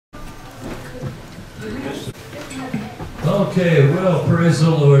Okay, well, praise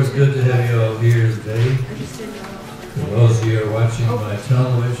the Lord. It's good to have you all here today. For those of you who are watching my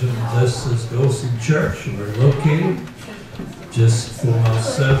television, this is Dothan Church. We're located just 4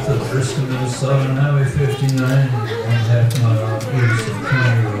 miles south of Bristol, Minnesota, on Highway 59, and 1.5 miles east of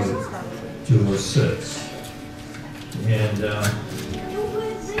County Road 206. And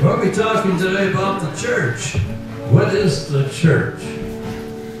we'll be talking today about the church. What is the church?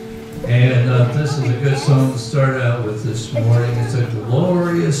 And this is a good song to start out with this morning. It's a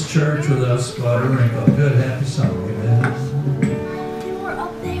glorious church without spot or wrinkle. Good, happy song. Amen. They were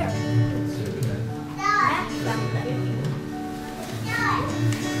up there.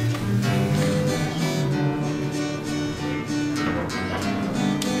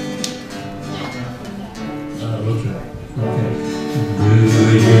 We'll try. Okay. Do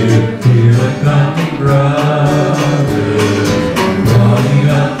you feel it coming, brother? Running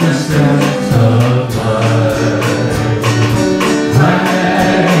up the steps of life,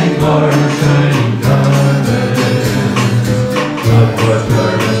 hang for shining garments, of what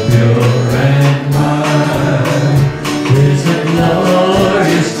garments pure and white. Is a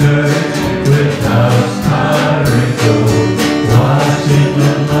glorious church without spot or wrinkle, washed in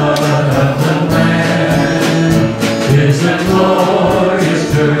the blood of the Lamb. Is a glorious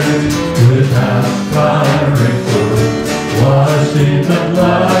church without spot or wrinkle, washed in the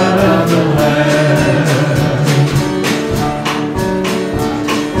blood of the Lamb.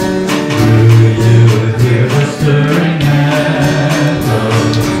 Do you hear the stirring anthem,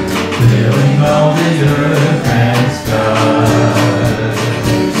 filling all the earth and sky?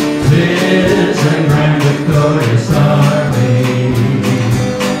 'Tis a grand victorious army,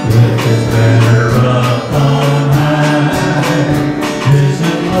 with its banner up on high. 'Tis a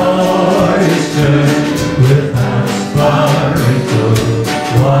glorious church without spot or wrinkle,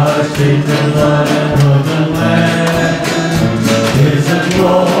 washed in the blood of the Lamb. 'Tis a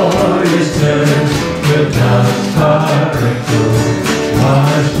glorious church without spot or wrinkle,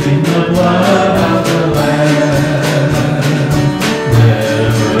 washed in the blood of the Lamb.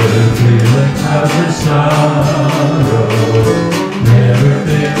 Never feel a cloud of sorrow, never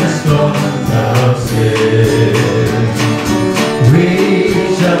feel the storm of sin. We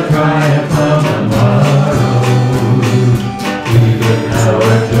shall cry upon the morrow, even now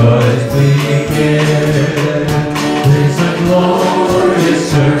our joys begin. 'Tis a glorious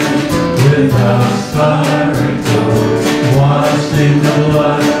church without spot or wrinkle, washed in the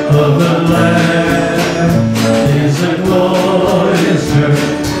blood of the Lamb. 'Tis a glorious church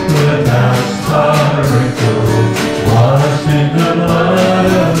without spot or wrinkle, washed in the blood of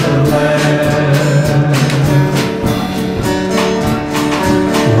the Lamb.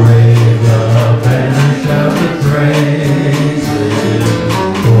 Wave the banner, shout the praises,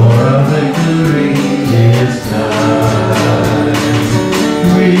 for our victory is nigh.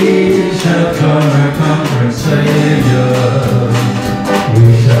 We shall come our comfort Savior, we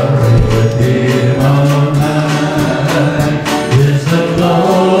shall reign with Him on high. 'Tis the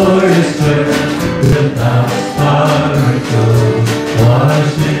glorious church without spot or wrinkle,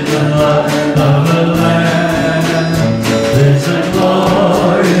 washed in the blood of the Lamb. 'Tis a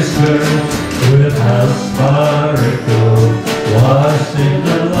glorious church without spot or wrinkle, washed in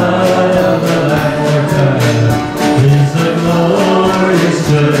the blood of the Lamb. More time. 'Tis a glorious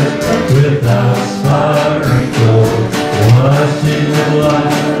church without spot or wrinkle, washed in the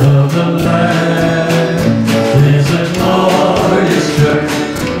blood of the Lamb. 'Tis a glorious church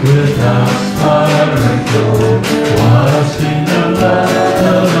without spot or wrinkle, washed in the blood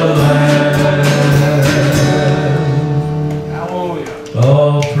of the Lamb.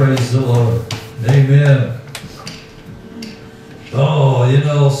 Oh, praise the Lord. Amen. Oh, you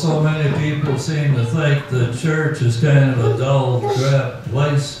know, so many people seem to think the church is kind of a dull, drab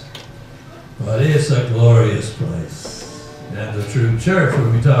place, but it's a glorious place. And the true church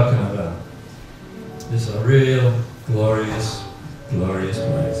we'll be talking about is a real glorious, glorious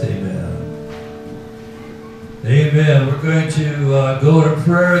place. Amen. Amen. We're going to go to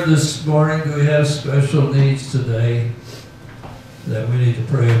prayer this morning. Do we have special needs today that we need to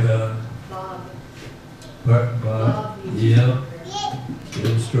pray about? Bob. Yeah.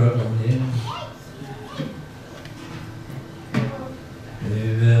 Still struggling, yeah.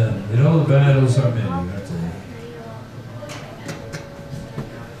 Amen. You know, the battles are many, aren't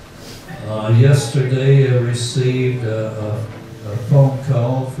they? Yesterday I received a phone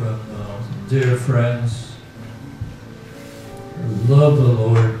call from dear friends who love the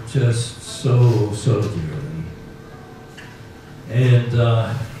Lord just so dearly. And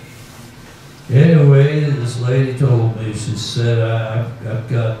anyway, this lady told me, she said, I've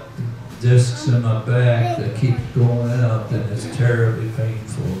got discs in my back that keep going out, and it's terribly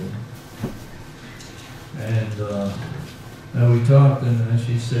painful. And we talked, and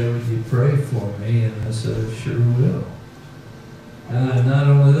she said, "Would you pray for me?" And I said, "I sure will." And not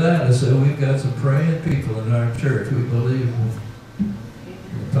only that, I said, "We've got some praying people in our church. We believe in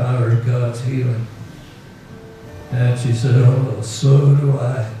the power of God's healing." And she said, "Oh, well, so do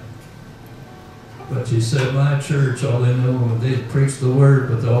I." But she said, "My church, all they know, they preach the word,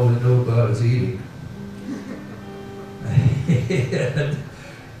 but all they know about is eating."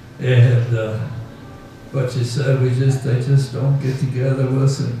 But she said, they just don't get together with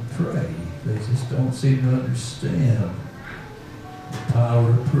us and pray. They just don't seem to understand the power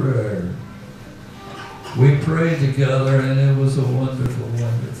of prayer. We prayed together, and it was a wonderful,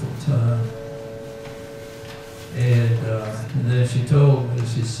 wonderful time. And then she told me,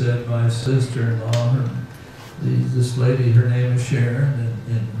 she said, my sister-in-law, this lady, her name is Sharon,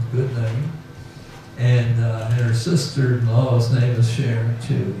 and good name. And her sister-in-law's name is Sharon,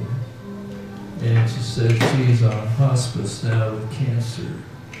 too. And she said she's on hospice now with cancer.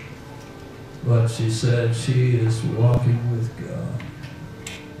 But she said she is walking with God.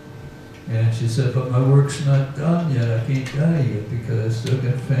 And she said, but my work's not done yet. I can't die yet because I still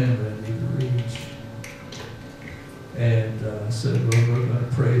got family I need to reach. And I said, well, we're going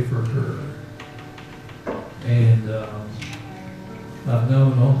to pray for her. And I've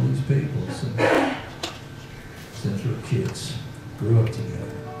known all these people since we're kids. Grew up together.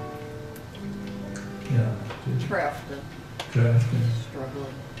 Yeah. Crafton.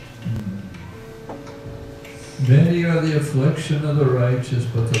 Struggling. Many are the affliction of the righteous,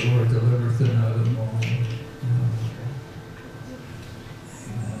 but the Lord delivereth them out of them all.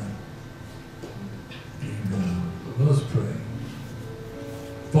 Amen. Amen. Let's pray.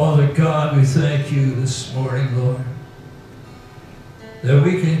 Father God, we thank you this morning, Lord, that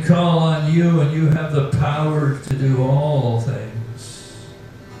we can call on you and you have the power to do all things.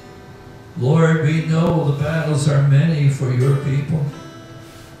 Lord, we know the battles are many for your people,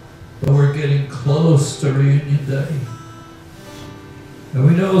 but we're getting close to reunion day. And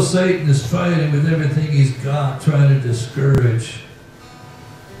we know Satan is fighting with everything he's got, trying to discourage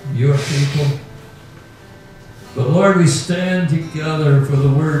your people. But Lord, we stand together, for the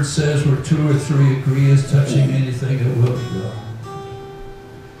word says where 2 or 3 agree as touching anything, it will be done.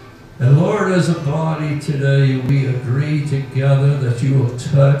 And Lord, as a body today, we agree together that you will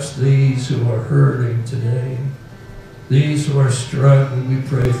touch these who are hurting today. These who are struggling, we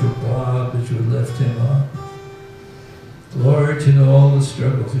pray for Bob that you would lift him up. Lord, you know all the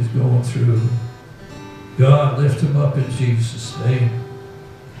struggles he's going through. God, lift him up in Jesus' name.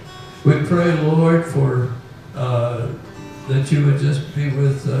 We pray, Lord, for that you would just be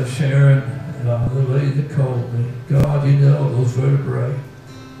with Sharon, the lady that called me. God, you know those vertebrae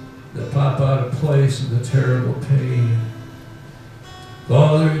that pop out of place in the terrible pain.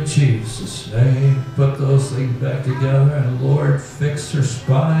 Father, in Jesus' name, put those things back together, and Lord, fix her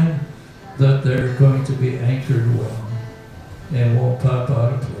spine, that they're going to be anchored well and won't pop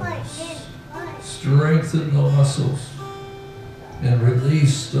out of place. Strengthen the muscles and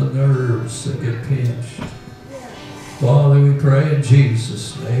release the nerves that get pinched. Father, we pray in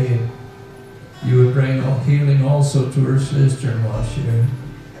Jesus' name, you would bring healing also to her sister-in-law, Sharon.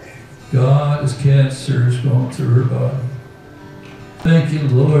 God, as cancer is going through her body, thank you,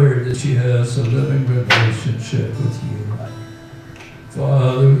 Lord, that she has a living relationship with you.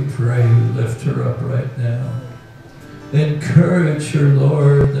 Father, we pray you lift her up right now. Encourage her,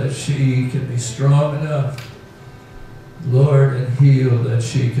 Lord, that she can be strong enough, Lord, and heal, that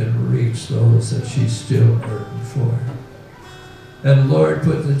she can reach those that she's still hurting for. And Lord,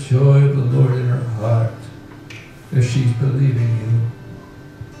 put the joy of the Lord in her heart as she's believing you.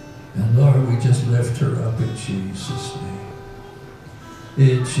 And Lord, we just lift her up in Jesus' name.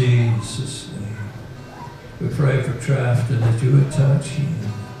 In Jesus' name. We pray for Trafton that you would touch him.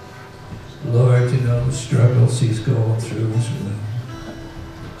 Lord, you know the struggles he's going through as well.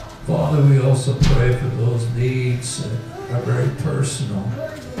 Father, we also pray for those needs that are very personal.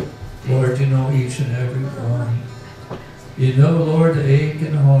 Lord, you know each and every one. You know, Lord, the ache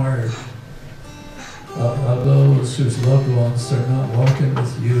and heart of those whose loved ones are not walking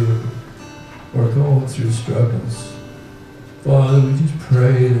with you or going through struggles. Father, we just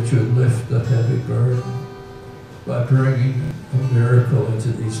pray that you would lift the heavy burden by bringing a miracle into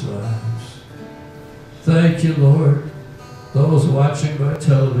these lives. Thank you, Lord. Those watching by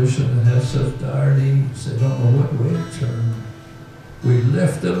television that have such dire needs, they don't know what way to turn. We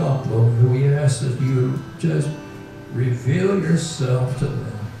lift them up, Lord. We ask that you just reveal yourself to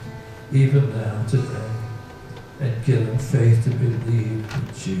them, even now, today. and give them faith to believe in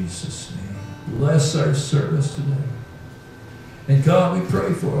Jesus' name. Bless our service today. And God, we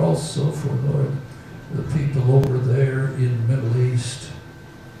pray for also for, Lord, the people over there in the Middle East.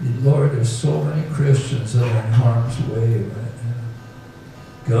 And Lord, there's so many Christians that are in harm's way right now.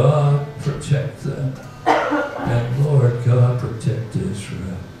 God, protect them. And Lord, God, protect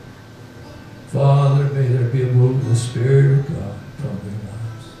Israel. Father, may there be a move of the Spirit of God from their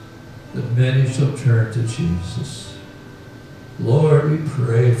lives, that many shall turn to Jesus. Lord, we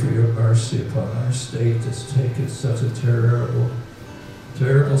pray for your mercy upon our state that's taken such a terrible,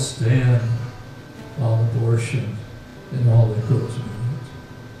 terrible stand on abortion and all that goes with it.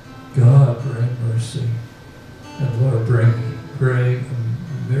 God, bring mercy. And Lord, bring a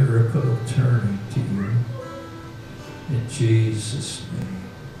miracle of turning to you. In Jesus' name.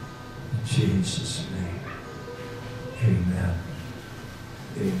 In Jesus' name. Amen.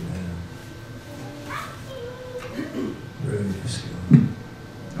 Amen. Praise God.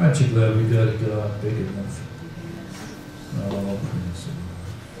 Aren't you glad we got a God big enough? Oh, praise the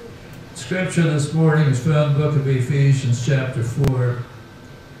Lord. Scripture this morning is found in the book of Ephesians chapter 4.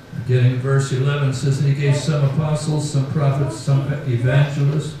 Beginning in verse 11, it says, and he gave some apostles, some prophets, some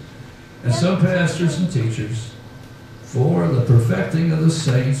evangelists, and some pastors and teachers, for the perfecting of the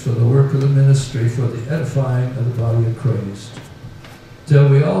saints, for the work of the ministry, for the edifying of the body of Christ, till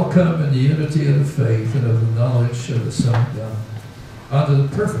we all come in the unity of the faith and of the knowledge of the Son of God, unto the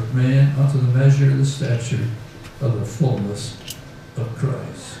perfect man, unto the measure of the stature of the fullness of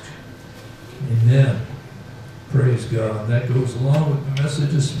Christ. Amen. Praise God. That goes along with the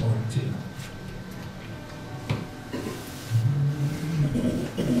message this morning too.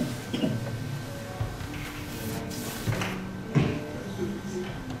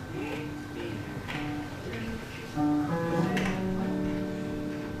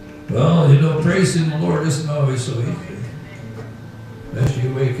 Well, you know, praising the Lord isn't always so easy. As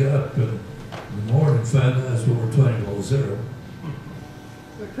you wake up in the morning and find out it's over 20 below zero.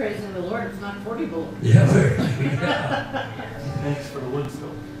 We're praising the Lord, it's not 40 below. Yeah, very. Yeah. Thanks for the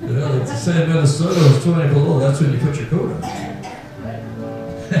windstorm. You know, it's the same Minnesota, it's 20 below, that's when you put your coat on.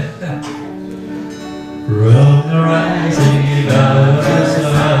 From the rising of the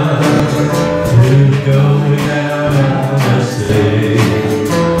sun to the going down of the same,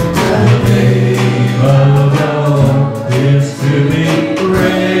 the name of the Lord is to be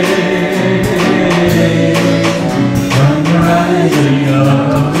praised. From the rising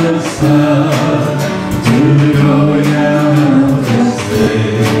of the sun to the going down of the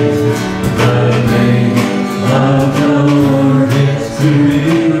same, the name of the Lord is to be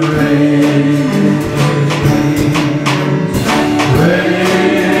praised.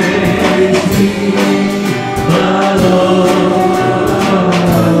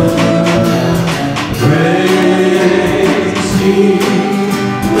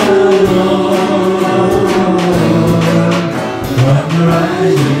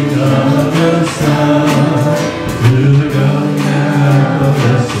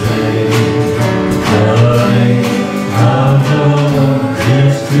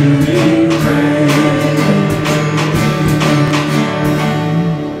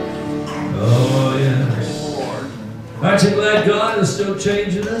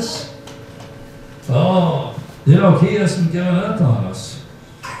 Changing us. Oh, you know, he hasn't given up on us.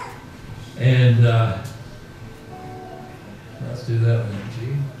 And let's do that one,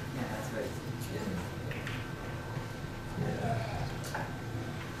 G. Yeah, that's right. Yeah.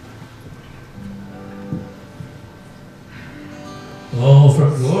 Oh,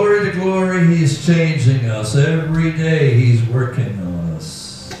 from glory to glory, he's changing us. Every day he's working on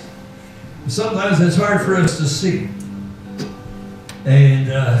us. Sometimes it's hard for us to see. And,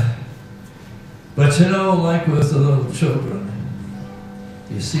 but you know, like with the little children,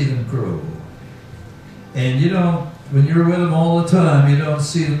 you see them grow. And you don't, when you're with them all the time, you don't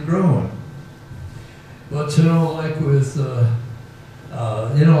see them growing. But you know, like with, like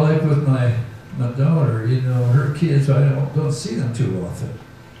with my daughter, you know, her kids, I don't see them too often.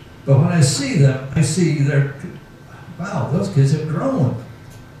 But when I see them, I see wow, those kids have grown.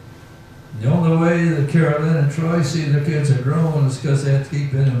 The only way that Carolyn and Troy see their kids are growing is because they have to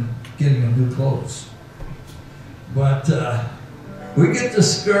keep getting them new clothes. But we get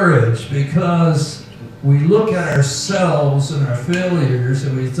discouraged because we look at ourselves and our failures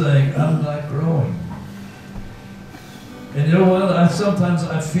and we think, I'm not growing. And you know what? Sometimes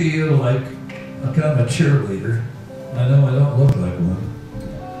I feel like I'm kind of a cheerleader. I know I don't look like one.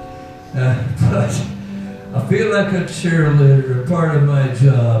 But I feel like a cheerleader. Part of my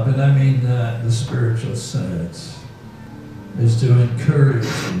job, and I mean that in the spiritual sense, is to encourage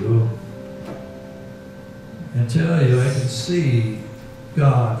you and tell you I can see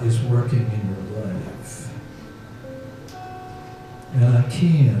God is working in your life. And I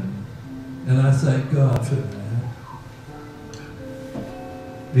can. And I thank God for that.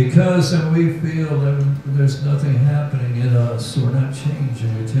 Because when we feel that there's nothing happening in us, we're not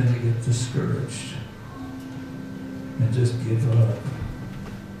changing, we tend to get discouraged and just give up.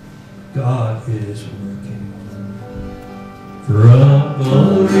 God is working. From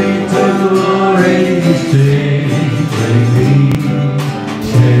glory to glory, He's changing me,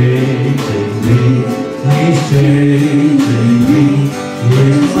 changing me, He's changing me.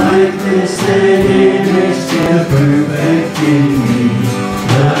 His likeness and image to perfecting me.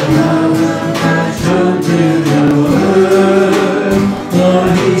 The love of God shown to the world.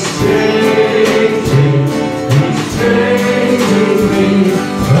 Lord, He's changing me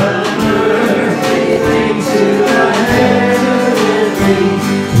from earthly things to the heavenly.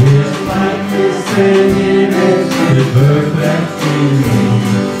 His likeness and image to perfecting me.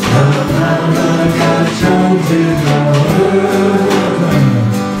 The love of God shown to the world.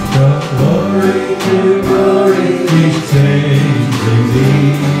 From glory to glory, He's changing me,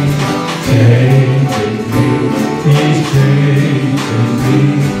 changing me, He's changing me.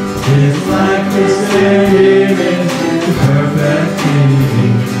 His likeness and image to perfecting me.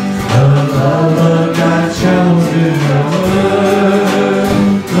 The love of God shown to the world.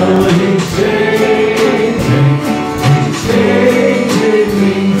 Oh, He's changing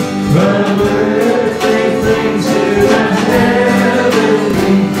me from earthly things to the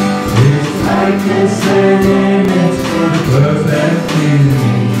heavenly. His likeness and image to perfecting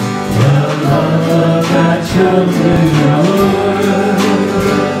me. The love of God shown to the world.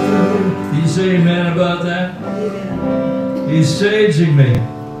 You say amen about that? He's changing me.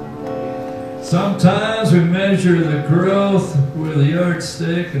 Sometimes we measure the growth with a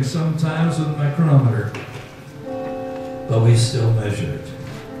yardstick and sometimes with a micrometer. But we still measure it.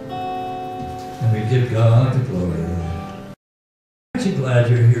 And we give God the glory. Aren't you glad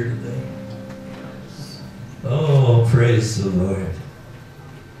you're here today? Oh, praise the Lord.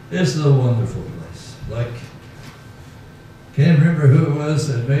 This is a wonderful place. Like, can't remember who it was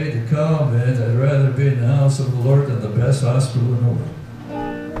that made the comment, I'd rather be in the house of the Lord than the best hospital in the world.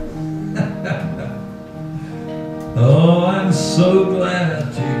 Oh, I'm so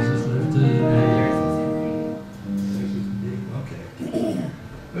glad Jesus lifted me. Okay.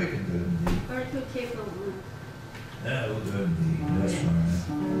 We can do it indeed. Or to take a look. Yeah, we'll do it indeed. That's fine.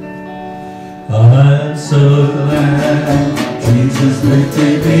 I'm so glad Jesus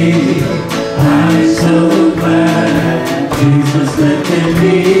lifted me. I'm so glad Jesus lifted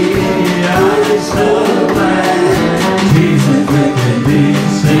me. I'm so glad Jesus lifted me.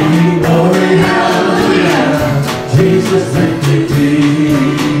 Singing glory, hallelujah. Jesus lifted me.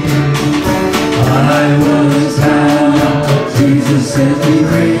 I was bound, but Jesus set me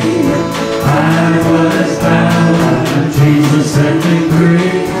free. I was bound, but Jesus set me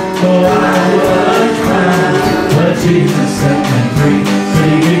free. Oh, I was bound, but Jesus set me free.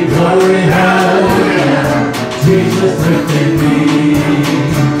 Singing glory, hallelujah. Jesus lifted me.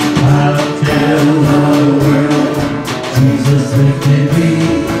 I'll tell the world, Jesus lifted me.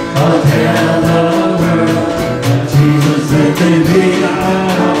 I'll tell the world, Jesus lifted me.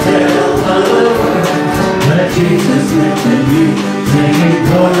 I'll tell the world that Jesus lifted me. Singing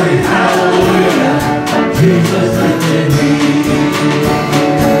glory, hallelujah. Jesus lifted me.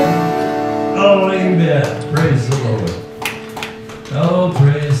 Oh, amen. Praise the Lord. Oh,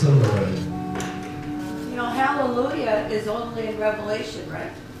 praise the Lord. You know, hallelujah is only in Revelation,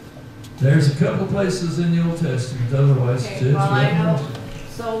 right? There's a couple places in the Old Testament, otherwise Okay, it's just well, I know. Revelation.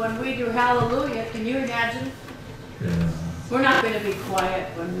 So when we do hallelujah, can you imagine? Yeah. We're not going to be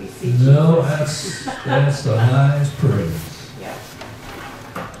quiet when we see No, Jesus. that's the highest praise. Yeah.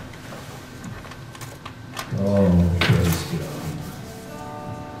 Oh, praise God.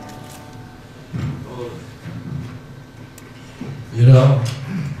 You know,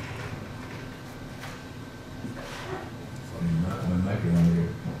 my microphone here.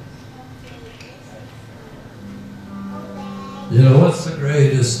 You know, what's the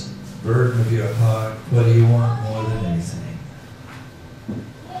greatest burden of your heart? What do you want more than anything?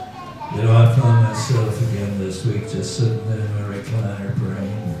 You know, I found myself again this week just sitting in my recliner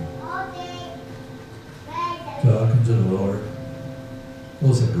praying, talking to the Lord.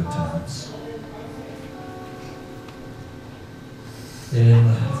 Those are good times. And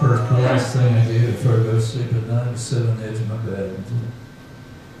the last thing I do before I go to sleep at night is sit on the edge of my bed and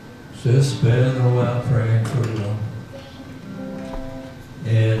just spend a while praying for you.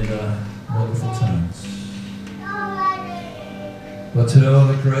 And wonderful times. But to know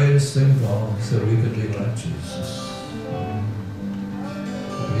the greatest thing of all is that we could be like Jesus.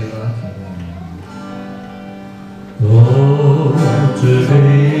 Be like Him. Oh, to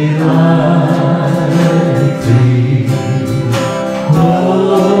be like Thee.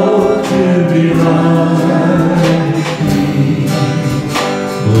 Oh, to be like Thee.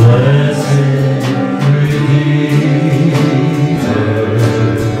 Blessed Redeemer,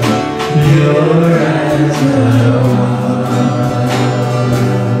 pure as thou art.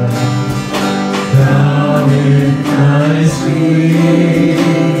 Come in thy sweetness,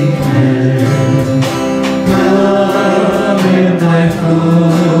 come in thy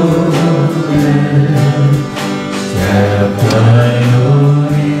fullness, step thine own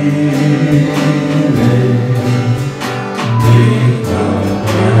healing, become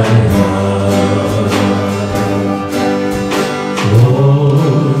my heart. Oh,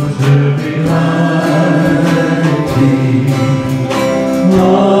 to be like Thee, oh,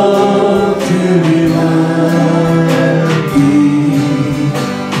 to be like Thee,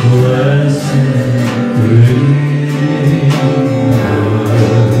 blessed Redeemer,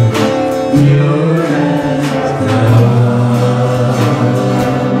 pure as thou art.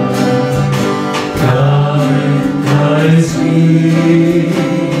 Come in thy sweetness,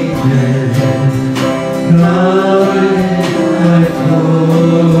 come in thy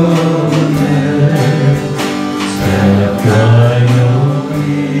fullness, step thine own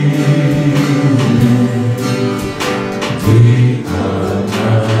healing, become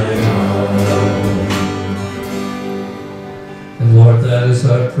my own. And Lord, that is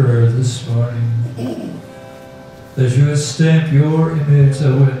our prayer this morning, that you would stamp your image,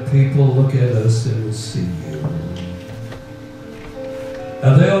 that when people look at us, they will see you.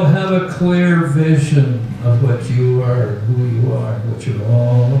 And they'll have a clear vision of what you are, who you are, what you're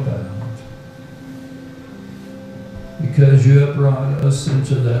all about. Because you have brought us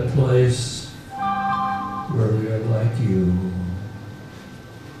into that place where we are like you.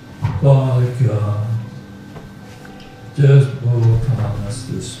 Father God, just move upon us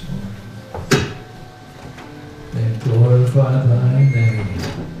this morning. And glorify thy name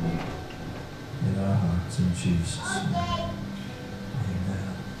in our hearts in Jesus' name.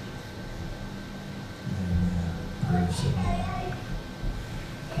 Amen. Amen. Praise the Lord.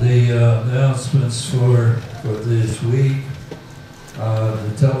 The announcements for this week.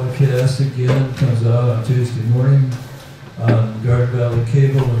 The telecast again comes out on Tuesday morning on Garden Valley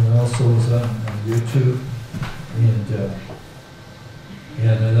Cable and also is on YouTube.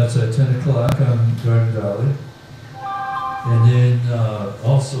 And that's at 10 o'clock on Garden Valley. And then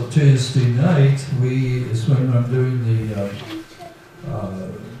also Tuesday night is when I'm doing the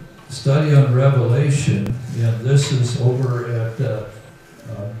study on Revelation. And this is over at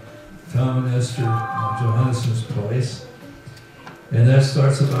Tom and Esther Johanneson's place. And that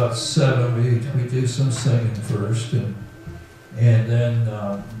starts about 7. We do some singing first. And then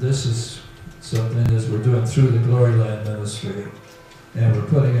this is something as we're doing through the Glory Land Ministry. And we're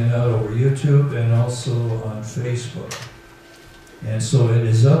putting it out over YouTube and also on Facebook. And so it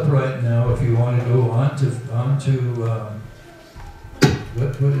is up right now if you want to go onto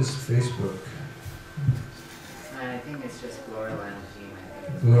what is Facebook? I think it's just Gloryland Team.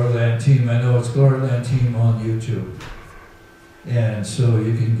 Gloryland Team. I know it's Gloryland Team on YouTube. And so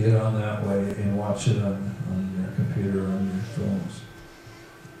you can get on that way and watch it on your computer, on your phones.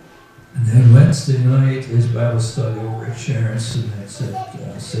 And then Wednesday night is Bible study over at Sharon's, and that's at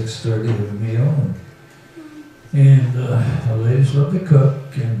 6:30 with a meal. And the ladies love to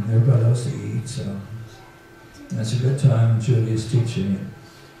cook, and everybody loves to eat, so that's a good time. Julie is teaching it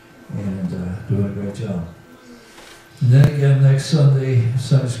and doing a great job. And then again next Sunday,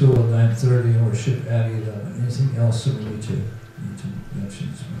 Sunday school at 9:30, and worship at 11. Anything else that we need to mention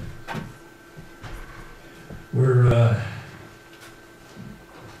this morning? We're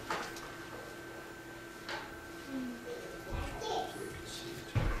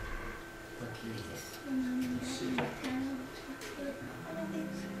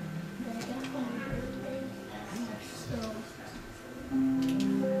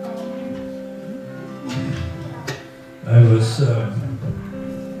I was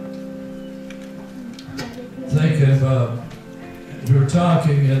thinking about, we were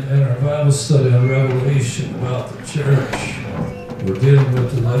talking in our Bible study on Revelation about the church. We're dealing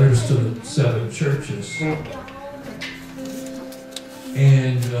with the letters to the 7 churches.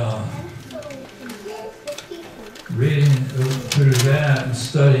 And reading through that and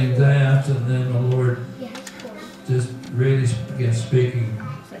studying that, and then the Lord just really began speaking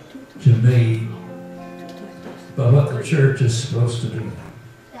to me about what the church is supposed to be.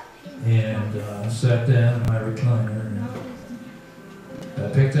 And sat down in my recliner I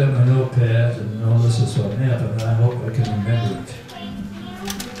picked up my notepad and oh, this is what happened. I hope I can remember it.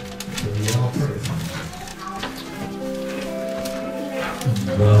 So y'all pray for me.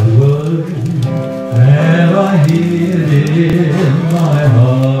 But what have I hid in my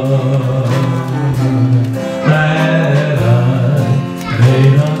heart that I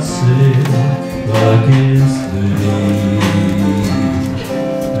may not sin against thee?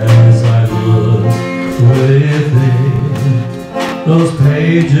 As I look within those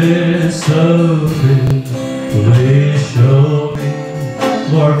pages so big, please show me,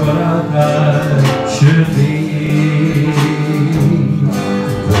 Lord, what I should be.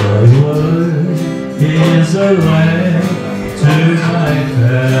 Thy word is a lamp to my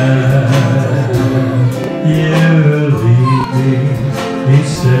path. You lead me each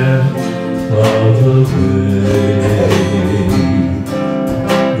step of the way.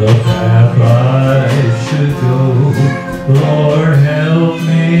 The path I should go, Lord, help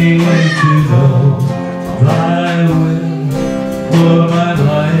me to know thy will for my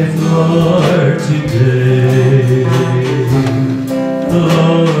life, Lord, today.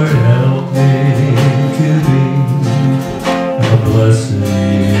 Lord, help me to be a blessing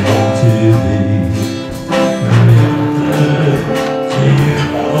to thee. To you,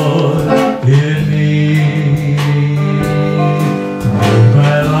 Lord, in me. Make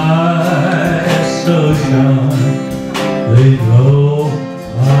my life so shine, they know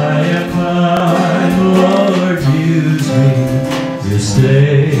I am thine. Lord, use me this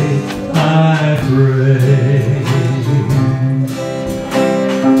day, I pray.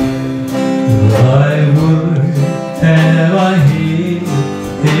 Thy word have I hid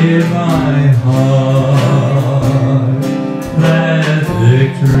in my heart, that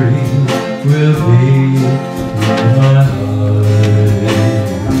victory will be in my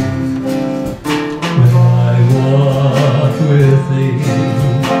life. When I walk with thee,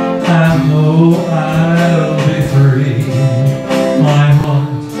 I know I'll be free. My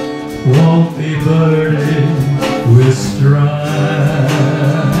heart won't be burdened with strife.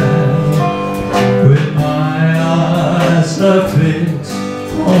 With my eyes are fixed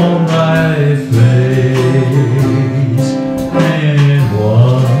on thy face, and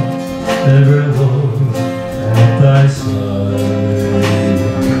whatever, Lord, at thy side,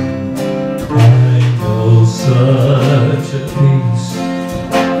 I know such a peace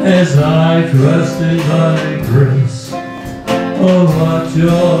as I trust in thy grace. Oh, what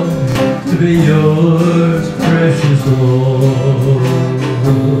joy to be yours, precious Lord.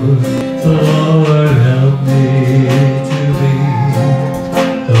 Lord, help me to be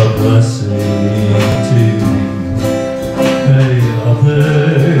a blessing to thee. May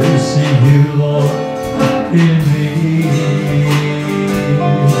others see you, Lord, in me.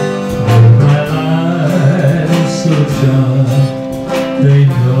 May my life so shine, they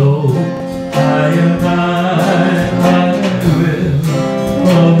know I am thine. I will,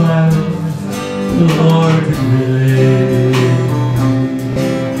 oh my Lord, today.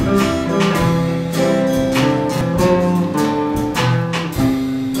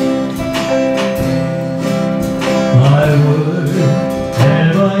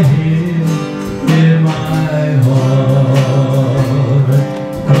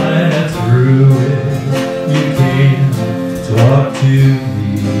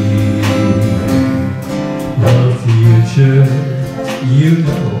 You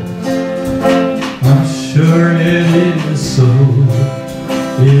know, I'm sure it is so.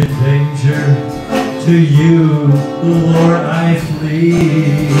 In danger to you, Lord, I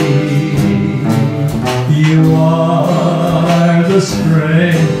flee. You are the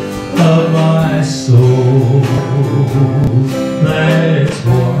strength of my soul. That's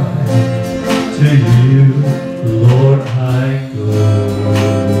why to you, Lord, I go.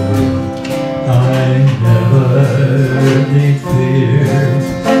 I never need fear,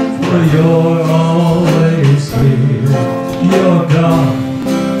 for you're always here. You're God,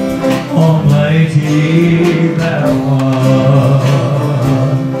 Almighty thou art.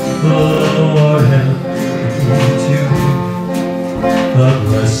 Lord, help me to be a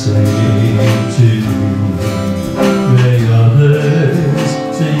blessing to you. May others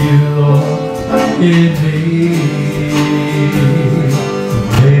see you, Lord, in me.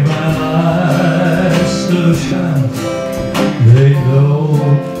 May my life so shine, they know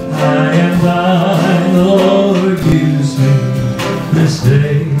I am thine. Lord, use me this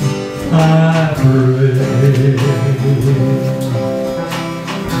day, I pray.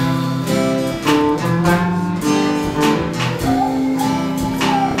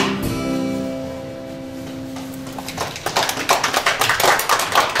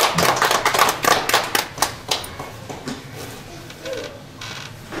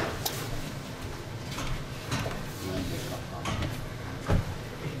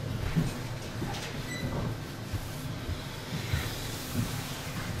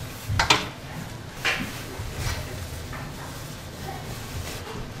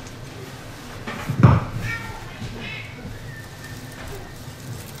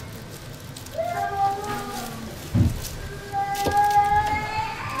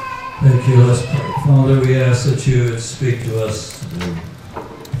 Thank you. Let's pray. Father, we ask that you would speak to us today.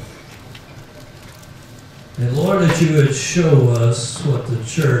 And Lord, that you would show us what the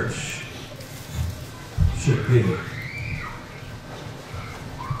church should be.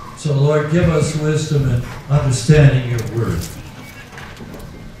 So Lord, give us wisdom and understanding your word.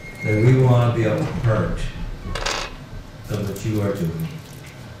 That we want to be a part of what you are doing.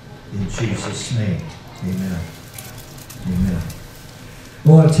 In Jesus' name, amen. Amen. I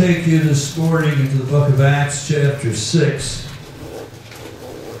want to take you this morning into the book of Acts, chapter 6.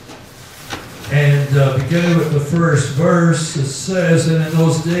 And beginning with the first verse, it says, "And in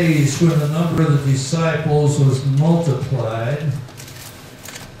those days when the number of the disciples was multiplied,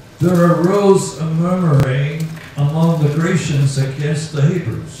 there arose a murmuring among the Grecians against the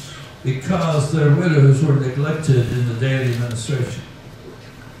Hebrews, because their widows were neglected in the daily ministration.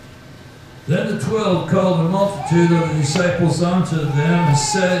 Then the 12 called the multitude of the disciples unto them and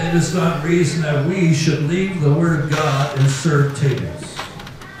said, It is not reason that we should leave the word of God and serve tables.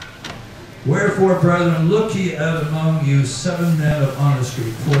 Wherefore, brethren, look ye out among you 7 men of honest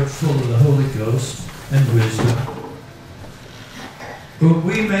report, full of the Holy Ghost and wisdom, whom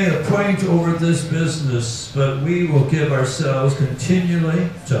we may appoint over this business, but we will give ourselves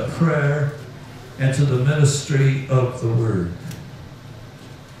continually to prayer and to the ministry of the word.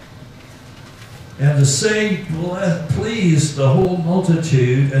 And the saying pleased the whole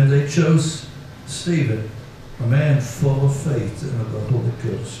multitude, and they chose Stephen, a man full of faith and of the Holy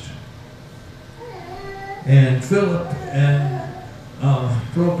Ghost, and Philip and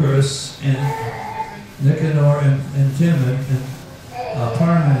Prochorus and Nicanor and Timon and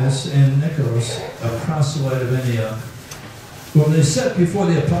Parmenas and Nicholas, a proselyte of Antioch, whom they set before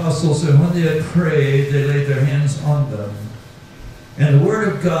the apostles, and when they had prayed, they laid their hands on them. And the word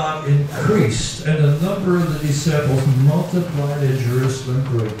of God increased, and the number of the disciples multiplied in Jerusalem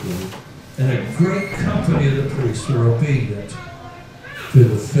greatly, and a great company of the priests were obedient to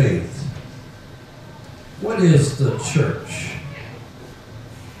the faith." What is the church?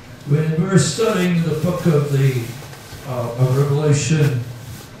 When we're studying the book of Revelation,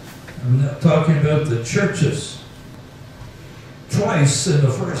 I'm not talking about the churches. Twice in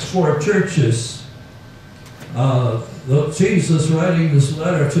the first 4 churches, Jesus writing this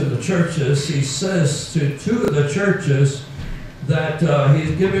letter to the churches, he says to 2 of the churches that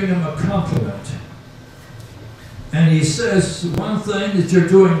he's giving them a compliment. And he says one thing that you're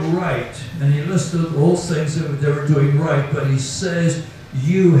doing right, and he listed all things that they were doing right, but he says,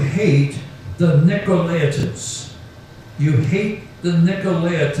 you hate the Nicolaitans. You hate the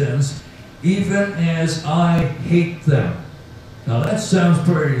Nicolaitans, even as I hate them. Now that sounds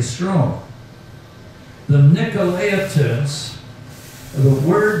pretty strong. The Nicolaitans, the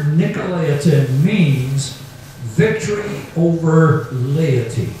word Nicolaitan means victory over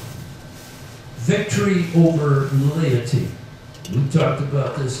laity. Victory over laity. We talked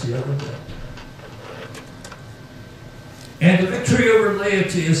about this the other day. And the victory over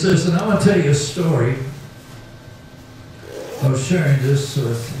laity is this, and I want to tell you a story. I was sharing this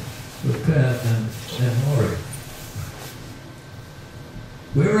with Pat and Lori.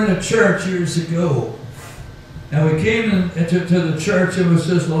 We were in a church years ago. And we came into the church. It was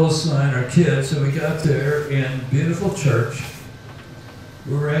just Lois and I and our kids, and we got there in beautiful church.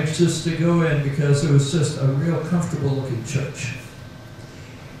 We were anxious to go in because it was just a real comfortable looking church.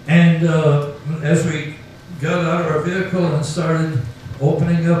 And as we got out of our vehicle and started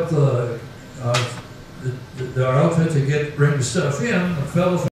opening up our outfit to bring the stuff in, a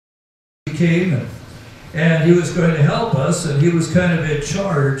fellow came and he was going to help us, and he was kind of in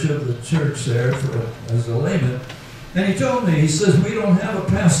charge of the church there as a layman. And he told me, he says, we don't have a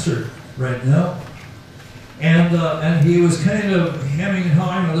pastor right now. And he was kind of hemming and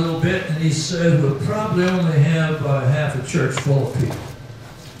hawing a little bit, and he said, we'll probably only have half a church full of people.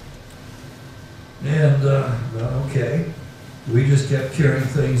 And, well, okay. We just kept carrying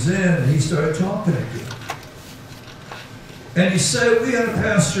things in, and he started talking again. And he said, we had a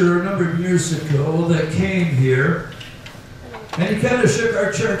pastor a number of years ago that came here, and he kind of shook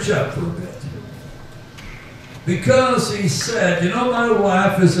our church up for a bit. Because he said, you know, my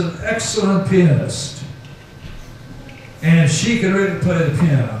wife is an excellent pianist, and she can really play the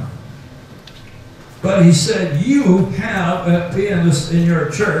piano. But he said, you have a pianist in your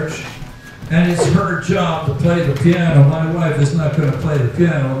church, and it's her job to play the piano. My wife is not going to play the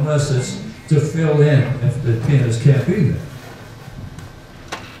piano unless it's to fill in if the pianist can't be there.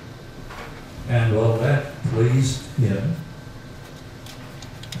 And well, that pleased him,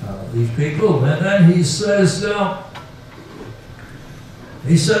 these people. And then he says, now,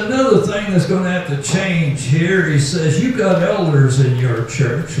 He said, another thing that's going to have to change here, he says, you've got elders in your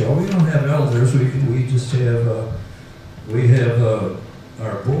church. Well, we don't have elders. We just have,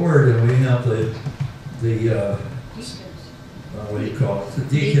 our board, and we have the what do you call it? The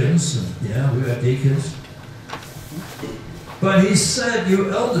deacons. And, yeah, we have deacons. But he said,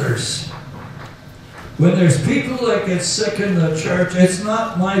 you elders, when there's people that get sick in the church, it's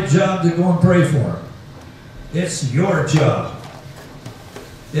not my job to go and pray for them. It's your job.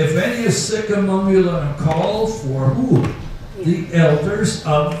 If any is sick among you, let him call for who? The elders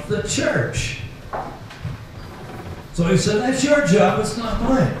of the church. So he said, that's your job, it's not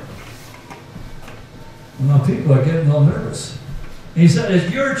mine. Well, now people are getting all nervous. And he said,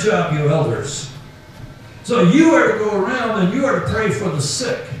 it's your job, you elders. So you are to go around and you are to pray for the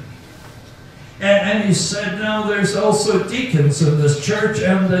sick. And he said, now there's also deacons in this church,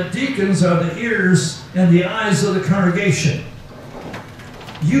 and the deacons are the ears and the eyes of the congregation.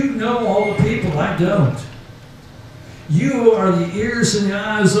 You know all the people, I don't. You are the ears and the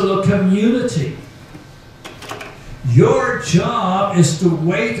eyes of the community. Your job is to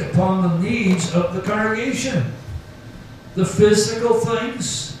wait upon the needs of the congregation. The physical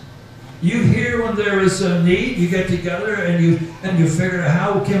things. You hear when there is a need, you get together and you figure out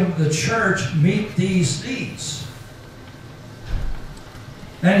how can the church meet these needs.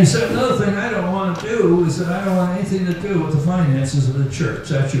 And he said, another thing I don't want to do is that I don't want anything to do with the finances of the church.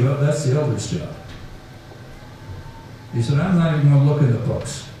 That's the elder's job. He said, I'm not even going to look in the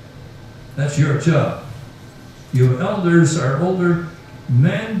books. That's your job. You elders are older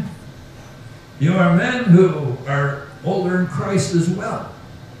men. You are men who are older in Christ as well.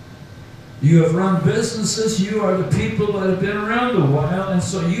 You have run businesses. You are the people that have been around a while, and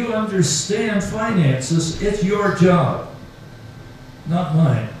so you understand finances. It's your job, not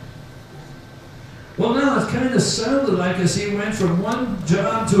mine. Well, now it kind of sounded like as he went from one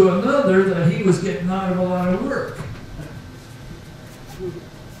job to another that he was getting out of a lot of work.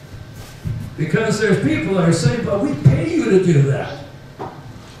 Because there's people that are saying, but we pay you to do that.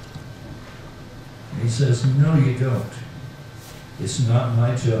 And he says, no, you don't. It's not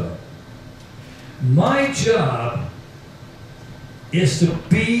my job. My job is to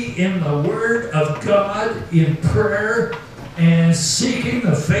be in the Word of God, in prayer, and seeking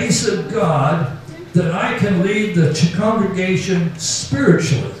the face of God, that I can lead the congregation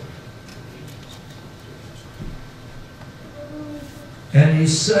spiritually. And he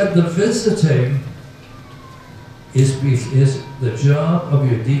said the visiting is the job of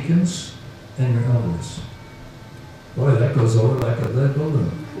your deacons and your elders. Boy, that goes over like a lead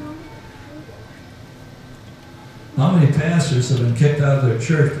balloon. How many pastors have been kicked out of their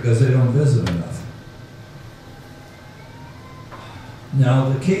church because they don't visit enough? Now,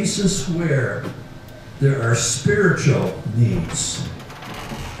 the cases where there are spiritual needs,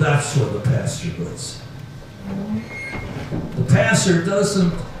 that's where the pastor goes. The pastor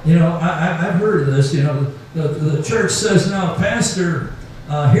doesn't, I've heard of this, the church says, now, pastor,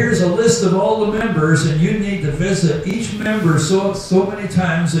 here's a list of all the members, and you need to visit each member so many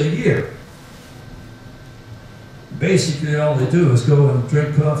times a year. Basically, all they do is go and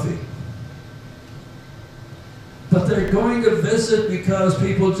drink coffee. But they're going to visit because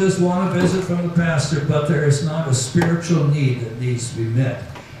people just want to visit from the pastor, but there is not a spiritual need that needs to be met.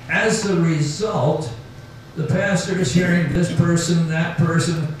 As a result, the pastor is hearing this person, that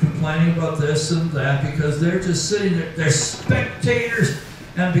person complaining about this and that because they're just sitting there. They're spectators,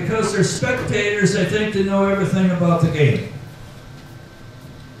 and because they're spectators, they think they know everything about the game.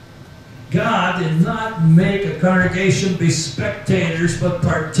 God did not make a congregation be spectators, but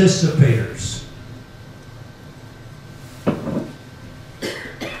participators.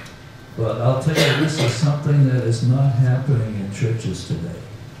 But I'll tell you, this is something that is not happening in churches today.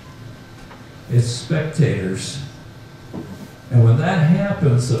 It's spectators. And when that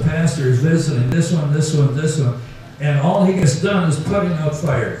happens, the pastor is visiting this one, this one, this one, and all he gets done is putting out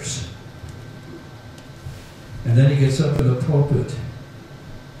fires. And then he gets up in the pulpit,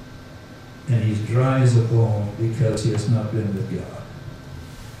 and he's dry as a bone because he has not been with God.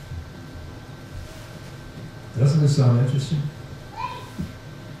 Doesn't this sound interesting?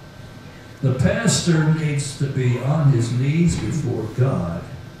 The pastor needs to be on his knees before God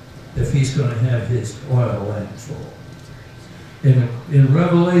if he's going to have his oil lamp full. In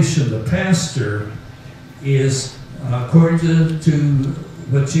Revelation, the pastor is, according to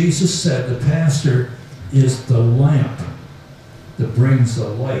what Jesus said, the pastor is the lamp that brings the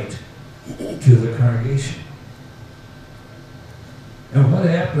light to the congregation. And what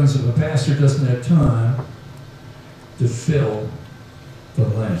happens if a pastor doesn't have time to fill the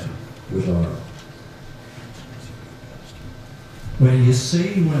lamp with oil? When you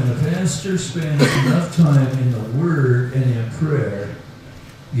see, when the pastor spends enough time in the Word and in prayer,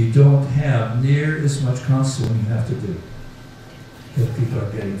 you don't have near as much counseling you have to do. Because people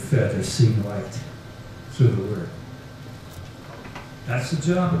are getting fed, they're seeing light through the Word. That's the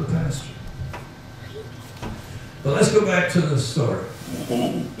job of the pastor. But let's go back to the story.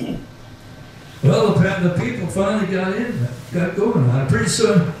 Well, the people finally got going on it. Pretty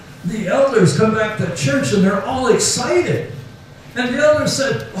soon, the elders come back to church and they're all excited. And the elders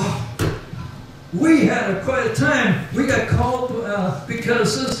said, oh, we had quite a time. We got called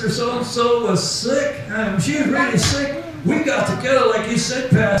because Sister so-and-so was sick. She was really sick. We got together, like you said,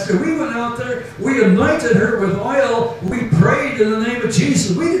 Pastor. We went out there. We anointed her with oil. We prayed in the name of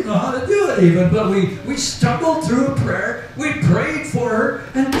Jesus. We didn't know how to do it even, but we stumbled through a prayer. We prayed for her.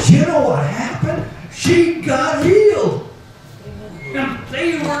 And you know what happened? She got healed. And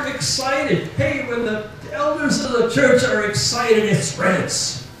they were excited. Hey, when the elders of the church are excited, it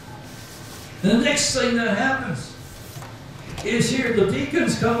spreads. And the next thing that happens is here the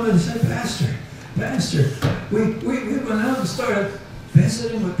deacons come and say, Pastor, we went out and started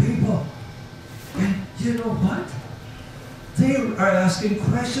visiting with people. And you know what? They are asking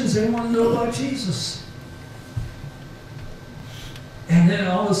questions. They want to know about Jesus. And then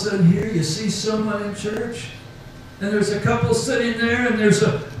all of a sudden here you see someone in church. And there's a couple sitting there, and there's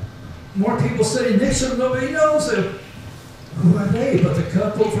more people sitting next to them. Nobody knows them. Who are they? But the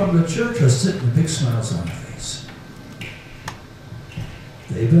couple from the church are sitting with big smiles on their face.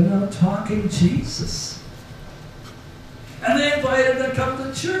 They've been out talking Jesus. And they invited them to come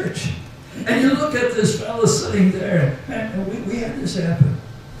to church. And you look at this fellow sitting there, and we had this happen.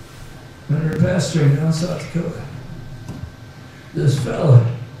 When we were pastoring down South Dakota, this fellow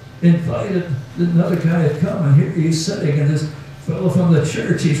invited another guy had come, and here he's sitting, and this fellow from the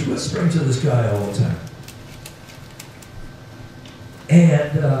church, he's whispering to this guy all the time.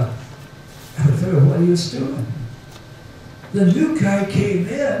 And I figured what he was doing. The new guy came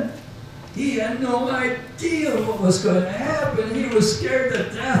in. He had no idea what was going to happen. He was scared to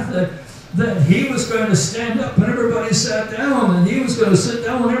death that he was going to stand up and everybody sat down, and he was going to sit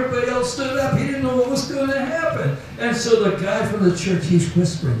down when everybody else stood up. He didn't know what was going to happen. And so the guy from the church, he's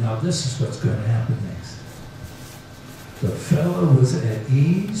whispering, now this is what's going to happen next. The fellow was at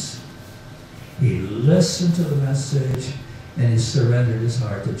ease. He listened to the message, and he surrendered his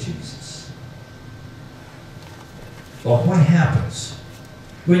heart to Jesus. Well, what happens?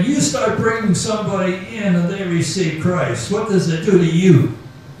 When you start bringing somebody in and they receive Christ, what does it do to you?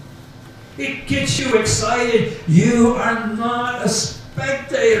 It gets you excited. You are not a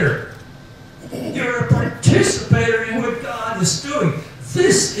spectator. You're a participator in what God is doing.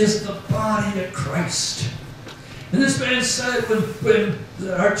 This is the body of Christ. And this man said when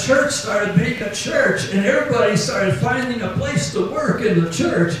our church started being a church and everybody started finding a place to work in the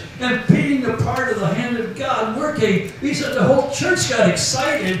church and being a part of the hand of God working, he said the whole church got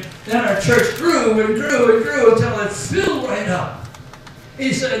excited and our church grew and grew and grew until it filled right up.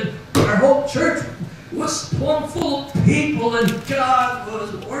 He said our whole church was plumb full of people and God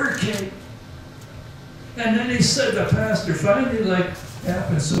was working. And then he said the pastor finally, like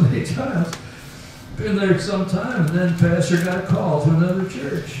happened so many times, been there some time, and then pastor got a call to another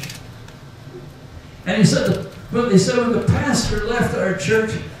church. And he said, when the pastor left our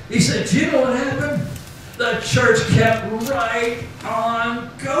church, he said, do you know what happened? The church kept right on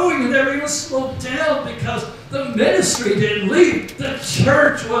going. It never even slowed down because the ministry didn't leave. The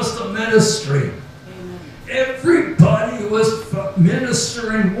church was the ministry. Amen. Everybody was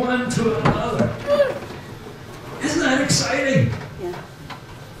ministering one to another. Isn't that exciting?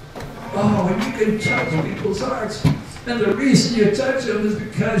 Oh, and you can touch people's hearts. And the reason you touch them is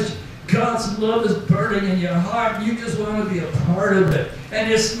because God's love is burning in your heart. And you just want to be a part of it.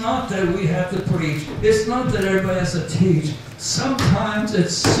 And it's not that we have to preach. It's not that everybody has to teach. Sometimes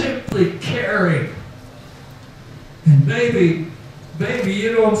it's simply caring. And maybe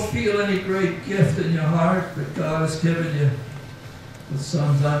you don't feel any great gift in your heart that God has given you. But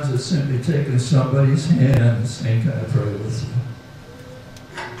sometimes it's simply taking somebody's hand and saying, can I pray with you?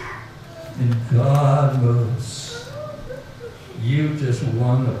 And God moves. You just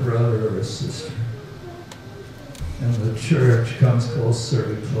won a brother or a sister. And the church comes closer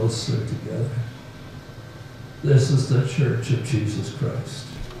and closer together. This is the church of Jesus Christ.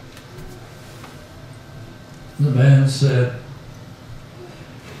 The man said,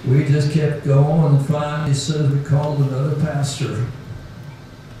 we just kept going, and finally said we called another pastor.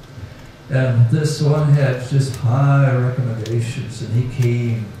 And this one had just high recommendations, and he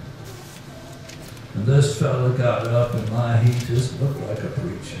came. And this fellow got up, and he just looked like a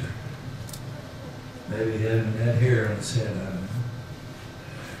preacher. Maybe he hadn't had hair on his head, I don't know.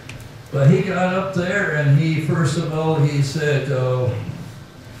 But he got up there and he, first of all, he said,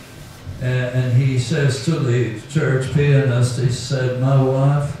 and he says to the church pianist, he said, my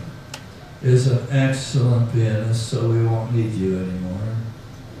wife is an excellent pianist, so we won't need you anymore.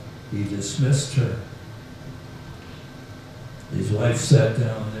 He dismissed her. His wife sat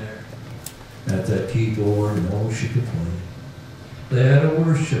down there at that keyboard and all she could play. They had a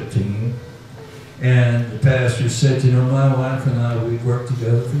worship team, and the pastor said, you know, my wife and I, we've worked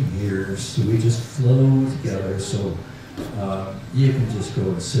together for years, so we just flow together, so you can just go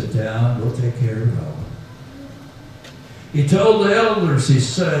and sit down, we'll take care of it all. He told the elders, he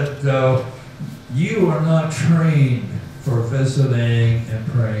said, you are not trained for visiting and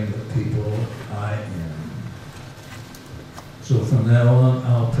praying with people. I am. So from now on,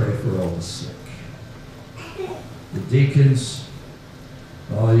 I'll pray for all the sick. The deacons,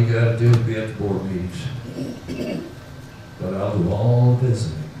 all you got to do is be at the board meetings. But I'll do all the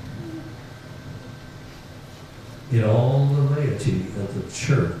visiting. In all the laity of the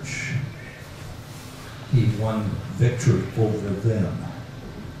church, he won victory over them.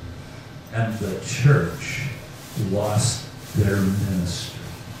 And the church lost their ministry.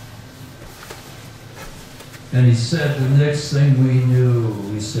 And he said the next thing we knew,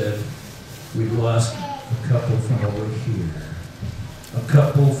 he said, we lost a couple from over here. A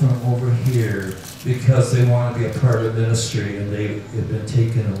couple from over here because they wanted to be a part of ministry and they had been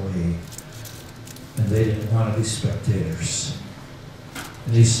taken away. And they didn't want to be spectators.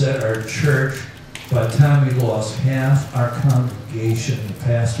 And he said our church, by the time we lost half our congregation, the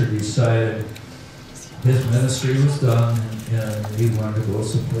pastor decided his ministry was done and he wanted to go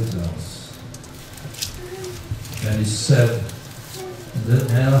someplace else. And he said that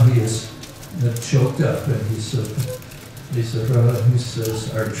now he is choked up, and he says,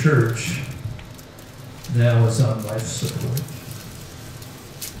 our church now is on life support.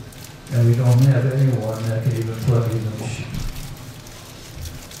 And we don't have anyone that can even plug in the machine.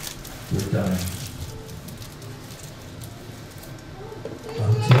 We're dying.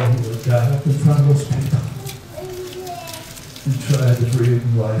 I'll tell you what got up in front of those people and tried to breathe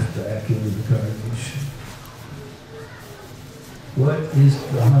life back into the congregation. What is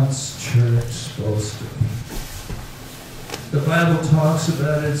God's church supposed to be? The Bible talks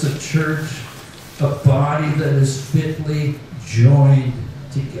about it's a church, a body that is fitly joined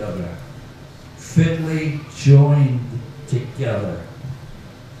together. Fitly joined together.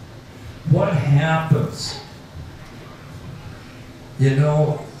 What happens? You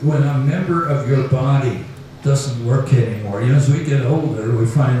know, when a member of your body doesn't work anymore, you know, as we get older, we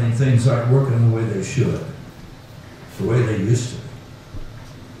find that things aren't working the way they should, the way they used to.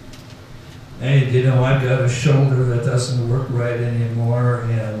 And, you know, I've got a shoulder that doesn't work right anymore,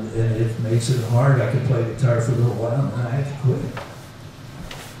 and it makes it hard. I could play guitar for a little while, and then I have to quit.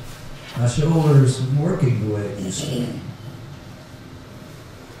 My shoulder isn't working the way it used to.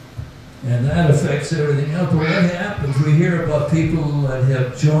 And that affects everything else. But what happens? We hear about people that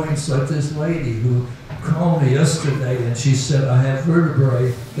have joints, like this lady who called me yesterday, and she said, I have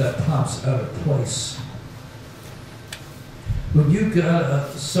vertebrae that pops out of place. When you've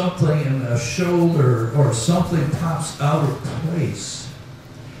got something in a shoulder or something pops out of place,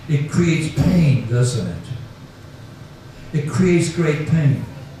 it creates pain, doesn't it? It creates great pain.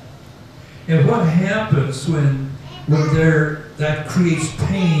 And what happens when that creates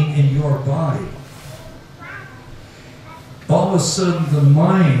pain in your body? All of a sudden the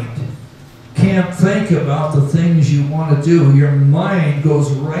mind can't think about the things you want to do. Your mind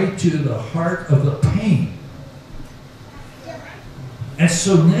goes right to the heart of the pain. And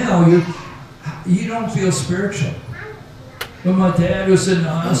so now you don't feel spiritual. When my dad was in the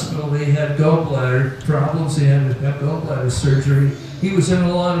hospital, he had gallbladder problems, he had gallbladder surgery. He was in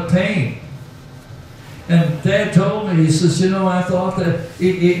a lot of pain. And Dad told me, he says, you know, I thought that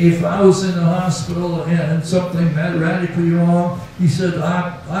if I was in the hospital and something radically wrong, he said,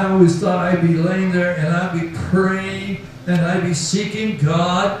 I always thought I'd be laying there and I'd be praying and I'd be seeking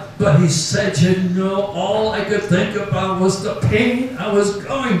God. But he said, you know, all I could think about was the pain I was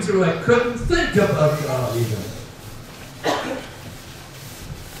going through. I couldn't think about God even.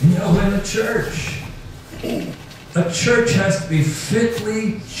 You know, in a church has to be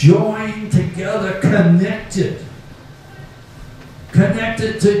fitly joined together, connected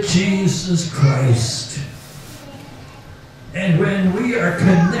to Jesus Christ. And when we are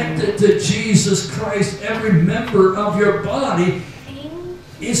connected to Jesus Christ, every member of your body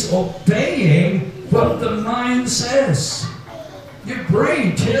is obeying what the mind says. Your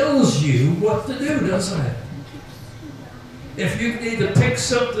brain tells you what to do, doesn't it? If you need to pick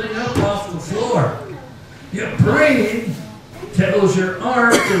something up off the floor, your brain tells your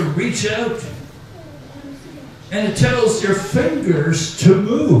arm to reach out. And it tells your fingers to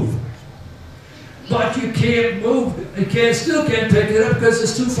move. But you can't move, still can't pick it up because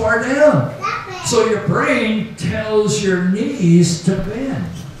it's too far down. So your brain tells your knees to bend.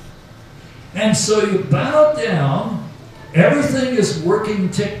 And so you bow down, everything is working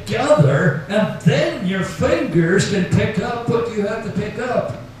together, and then your fingers can pick up what you have to pick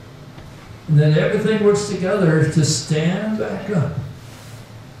up. And then everything works together to stand back up.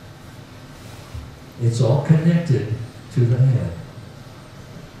 It's all connected to the head.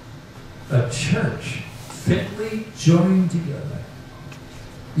 A church fitly joined together.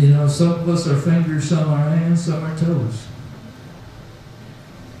 You know, some of us are fingers, some are hands, some are toes.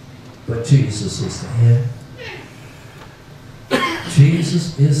 But Jesus is the head.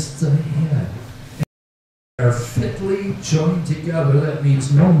 Jesus is the head. And are fitly joined together. That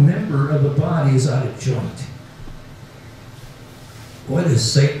means no member of the body is out of joint. What is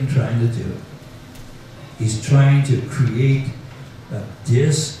Satan trying to do? He's trying to create a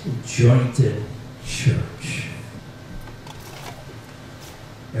disjointed church.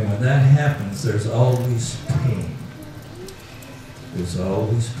 And when that happens, there's always pain. There's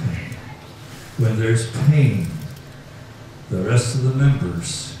always pain. When there's pain, the rest of the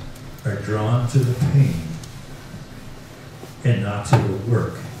members are drawn to the pain and not to the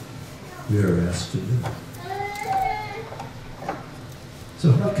work we are asked to do.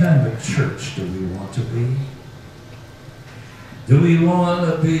 So what kind of a church do we want to be? Do we want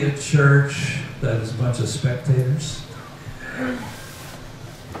to be a church that is a bunch of spectators?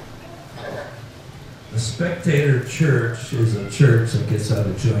 A spectator church is a church that gets out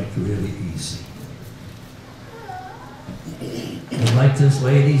of joint really easy. And like this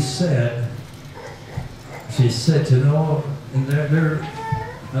lady said, she said, you know, and they're in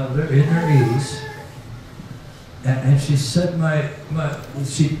their 80s, and she said,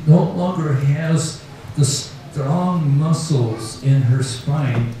 she no longer has the strong muscles in her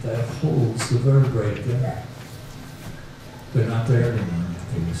spine that holds the vertebrae together. They're not there anymore.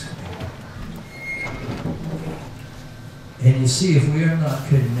 And you see, if we are not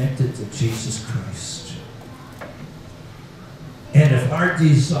connected to Jesus Christ, and if our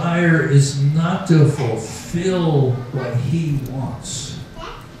desire is not to fulfill what He wants,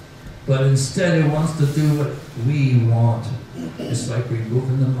 but instead He wants to do what we want, it's like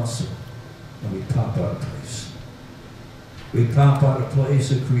removing the muscle and we pop out of place. We pop out of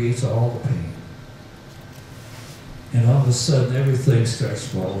place, it creates all the pain. And all of a sudden everything starts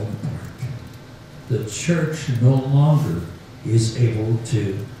falling apart. The church no longer is able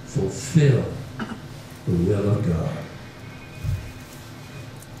to fulfill the will of God.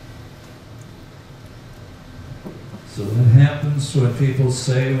 So what happens when people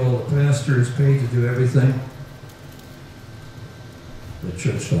say, well, the pastor is paid to do everything? The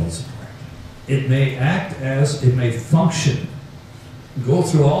church falls apart. It may act as, it may function, go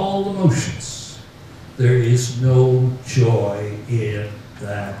through all the motions. There is no joy in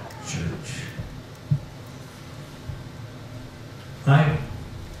that church.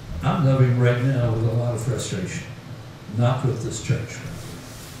 I'm living right now with a lot of frustration, not with this church.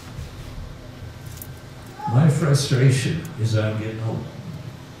 My frustration is I'm getting old,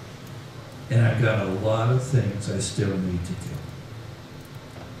 and I've got a lot of things I still need to do,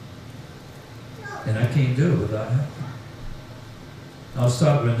 and I can't do it without help. I was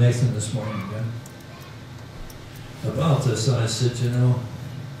talking with Nathan this morning again about this, and I said, you know,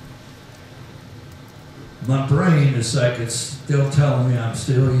 my brain is like it's still telling me I'm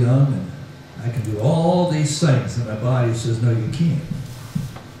still young and I can do all these things, and my body says, no, you can't.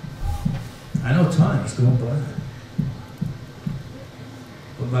 I know time is going by.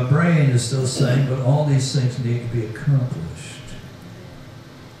 But my brain is still saying, but all these things need to be accomplished.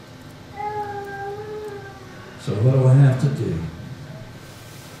 So what do I have to do?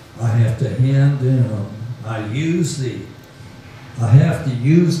 I have to hand down, I have to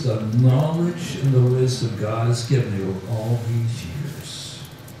use the knowledge and the wisdom God has given me over all these years.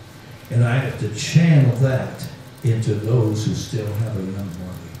 And I have to channel that into those who still have a young body.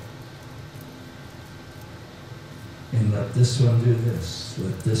 And let this one do this,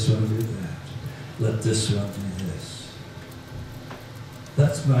 let this one do that, let this one do this.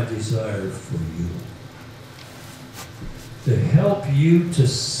 That's my desire for you. To help you to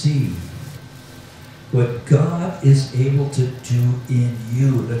see what God is able to do in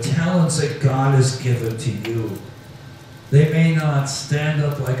you, the talents that God has given to you. They may not stand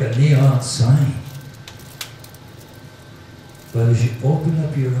up like a neon sign, but as you open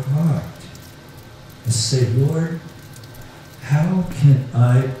up your heart and say, Lord, how can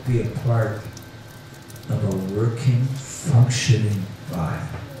I be a part of a working, functioning body.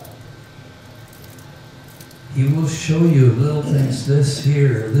 He will show you little things, this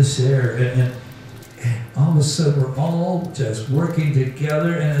here, this there, and all of a sudden we're all just working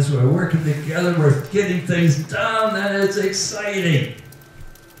together, and as we're working together, we're getting things done, and it's exciting.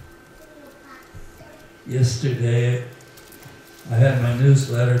 Yesterday, I had my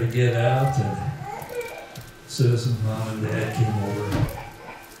newsletter to get out, and Susan's mom and dad came over.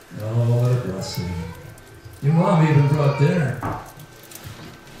 Oh, what a blessing. Your mom even brought dinner.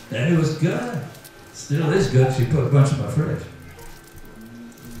 And it was good. Still is good. She put a bunch in my fridge.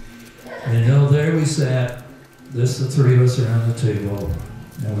 And there we sat, the three of us around the table,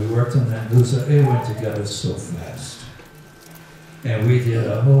 and we worked on that newsletter. It went together so fast. And we did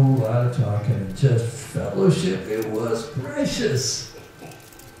a whole lot of talking and just fellowship. It was precious.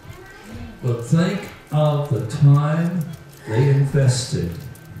 But think of the time they invested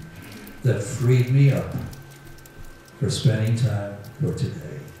that freed me up for spending time for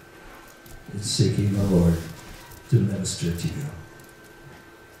today in seeking the Lord to minister to you.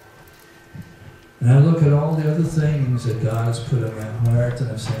 And I look at all the other things that God has put in my heart, and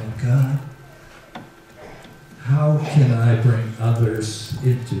I'm saying, God, how can I bring others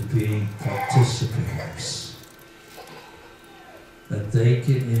into being participators? That they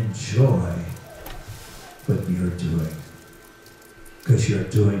can enjoy what you're doing. Because you're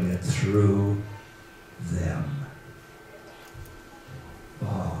doing it through them.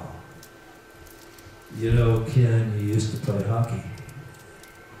 Oh. You know, Ken, you used to play hockey.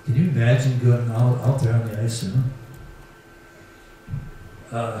 Can you imagine going out there on the ice, you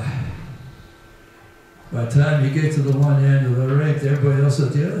know? By the time you get to the one end of the rink, everybody else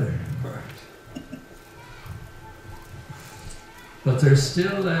at the other. But there's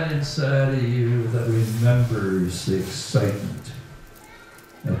still that inside of you that remembers the excitement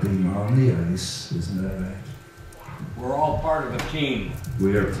of being on the ice, isn't that right? We're all part of a team.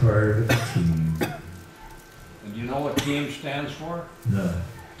 We are part of a team. And you know what team stands for? No.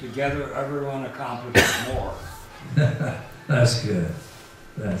 Together, everyone accomplishes more. That's good.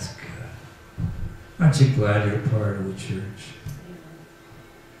 That's good. Aren't you glad you're part of the church?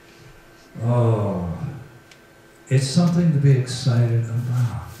 Oh, it's something to be excited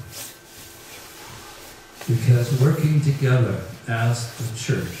about. Because working together as the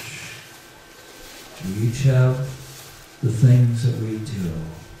church, we each have the things that we do.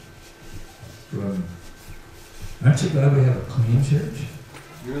 Aren't you glad we have a clean church?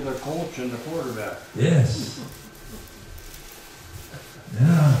 You're the coach and the quarterback. Yes.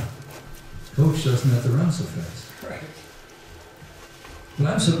 Yeah. Coach doesn't have to run so fast. Right. But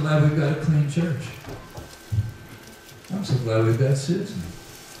I'm so glad we've got a clean church. I'm so glad we've got Susan.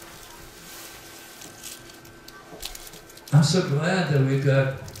 I'm so glad that we've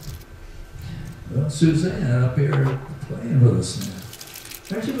got, well, Suzanne up here playing with us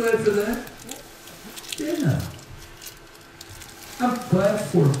now. Aren't you glad for that? Yeah. I'm glad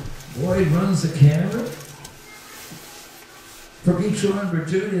for Boyd runs the camera. For Beachline,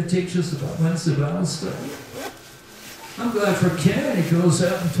 Virginia teaches about Wednesday Bible study. I'm glad for Ken, he goes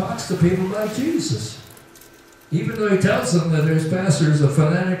out and talks to people about Jesus. Even though he tells them that his pastor is a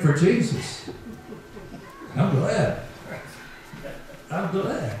fanatic for Jesus. I'm glad. I'm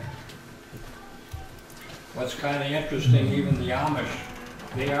glad. What's kind of interesting, even the Amish,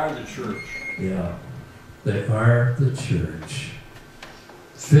 they are the church. Yeah, they are the church.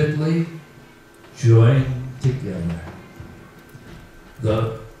 Fitly joined together.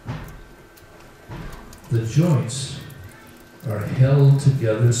 The joints are held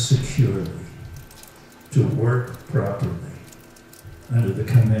together securely to work properly under the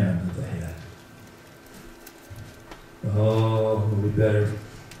command of the head. Oh, we better,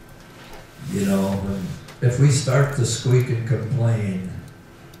 you know, if we start to squeak and complain,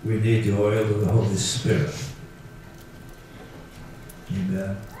 we need the oil of the Holy Spirit.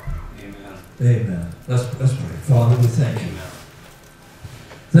 Amen. Amen. Amen. Let's pray. Father, we thank you.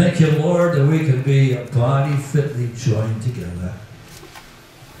 Thank you, Lord, that we can be a body fitly joined together.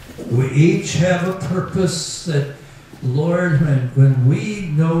 We each have a purpose that, Lord, when we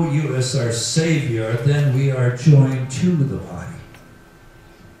know you as our Savior, then we are joined to the body.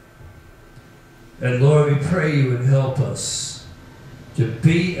 And Lord, we pray you would help us to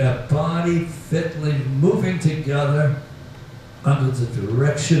be a body fitly moving together under the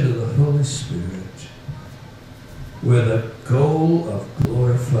direction of the Holy Spirit, with a goal of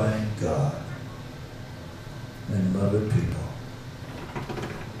glorifying God and loving people.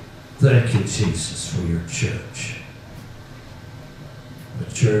 Thank you, Jesus, for your church.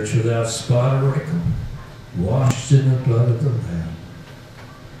 A church without spot or wrinkle, washed in the blood of the Lamb.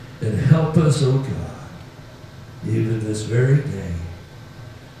 And help us, O God, even this very day,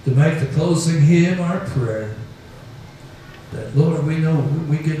 to make the closing hymn our prayer. That, Lord, we know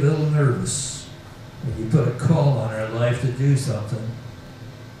we get a little nervous when you put a call on our life to do something,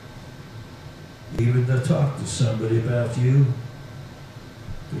 even to talk to somebody about you,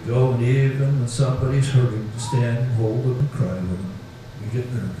 to go and even when somebody's hurting, to stand and hold them and cry with them. We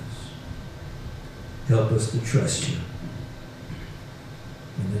get nervous. Help us to trust you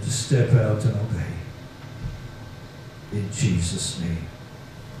and then to step out and obey. In Jesus' name,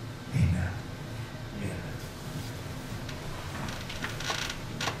 amen. Amen.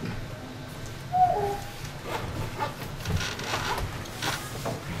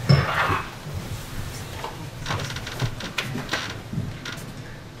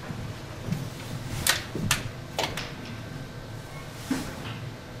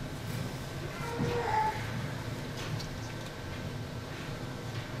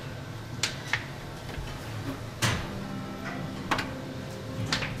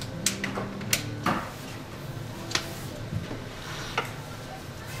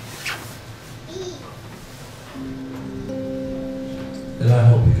 And I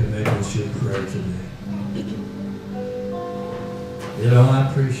hope you can make this your prayer today. You know, I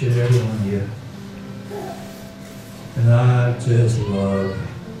appreciate everyone here. And I just love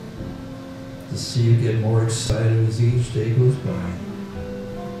to see you get more excited as each day goes by.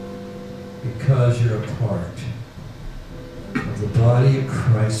 Because you're a part of the body of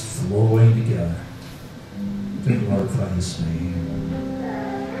Christ flowing together to glorify His name.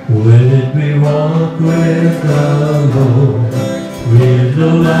 When we walk with the Lord, with the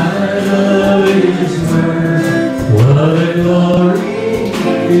light of His word, what a glory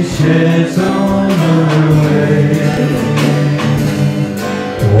He sheds on our way.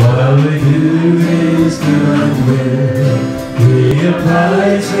 While we do His good will, He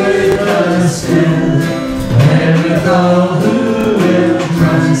abides with us still, and with all who will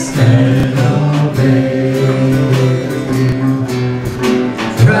trust and obey.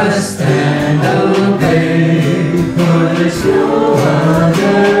 Trust and obey, for there's no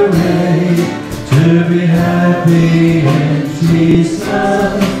other way to be happy in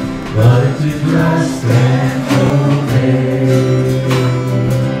Jesus but to trust and obey.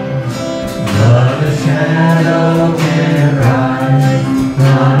 Not a shadow can rise,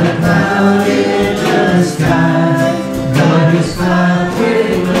 not a cloud in the sky, but His cloud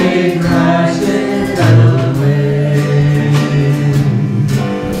quickly drives it away.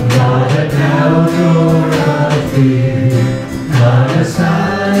 Not a doubt or a fear, not a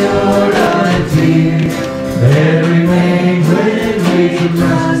sigh or a tear, there remain when we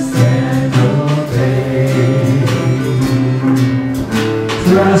trust and obey.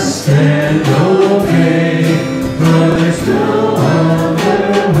 Trust and obey, for there's no other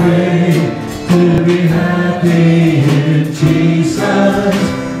way to be happy in Jesus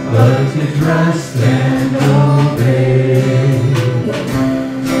but to trust and obey.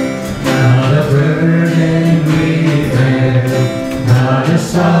 Not a burden we bear, not a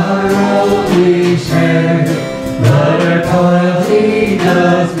sorrow we share, but our toil He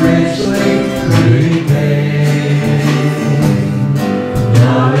does richly repay.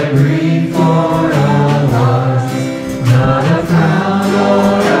 Not a grief or a loss, not a frown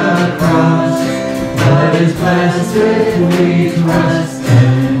or a cross, but is blessed if we trust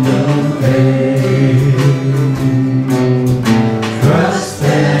and obey. Trust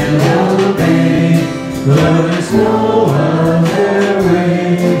and obey, for there's no other way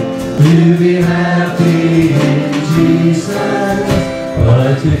to be happy in Jesus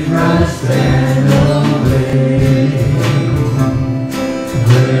but to trust and obey.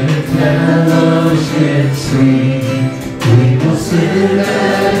 When in fellowship sweet, we will sit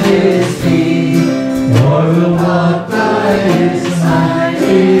at His feet, or we'll walk by His side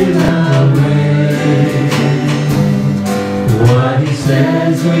in the way. What He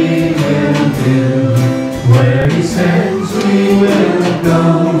says we will do, where He sends we will go.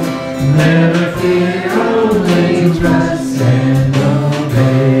 Never fear, only trust and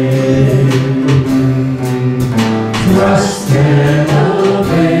obey. Trust and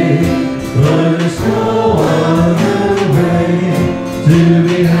obey, for there's no other way to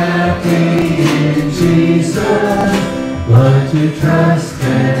be happy in Jesus but to trust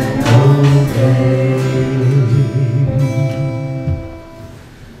and obey.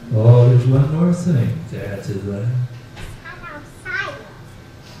 Oh, there's one more thing to add to that.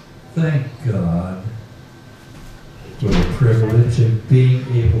 Thank God for the privilege of being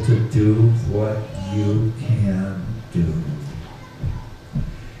able to do what you can do.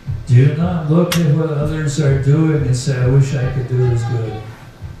 Do not look at what others are doing and say, I wish I could do as good.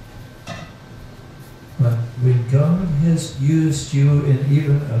 But when God has used you in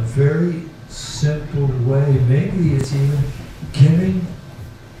even a very simple way. Maybe it's even giving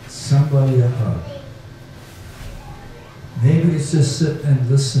somebody a hug. Maybe it's just sitting and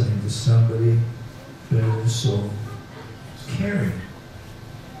listening to somebody that is so caring.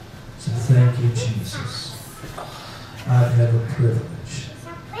 So thank you, Jesus. I've had the privilege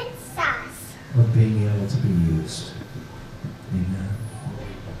of being able to be used. Amen.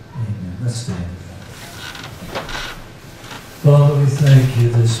 Amen. Let's stand together. Father, we thank you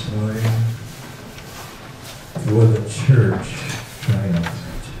this morning for the church triumphant.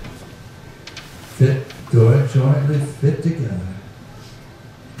 Fit, jointly fit together,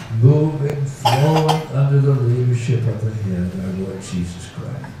 moving, flowing under the leadership of the head, our Lord Jesus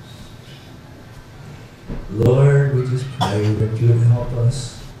Christ. Lord, we just pray that you would help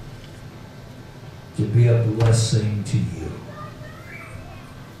us to be a blessing to you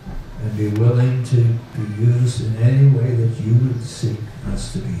and be willing to be used in any way that you would seek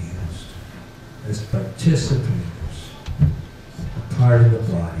us to be used as participators, a part of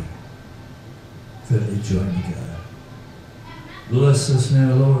the body, fitly joined together. Bless us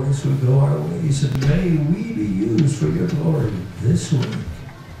now, Lord, as we go our ways, and may we be used for your glory this week.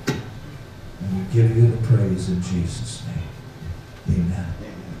 And we give you the praise in Jesus' name. Amen.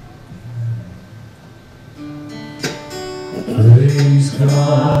 Praise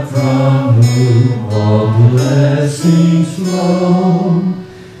God from whom all blessings flow.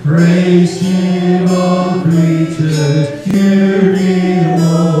 Praise Him, all creatures here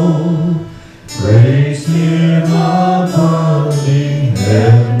below. Praise Him above the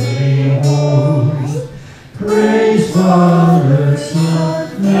heavenly host. Praise Father,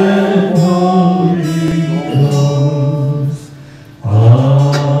 Son, and Holy Ghost.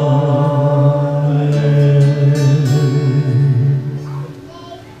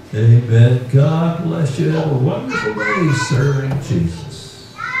 Amen. God bless you. Have a wonderful day serving Jesus.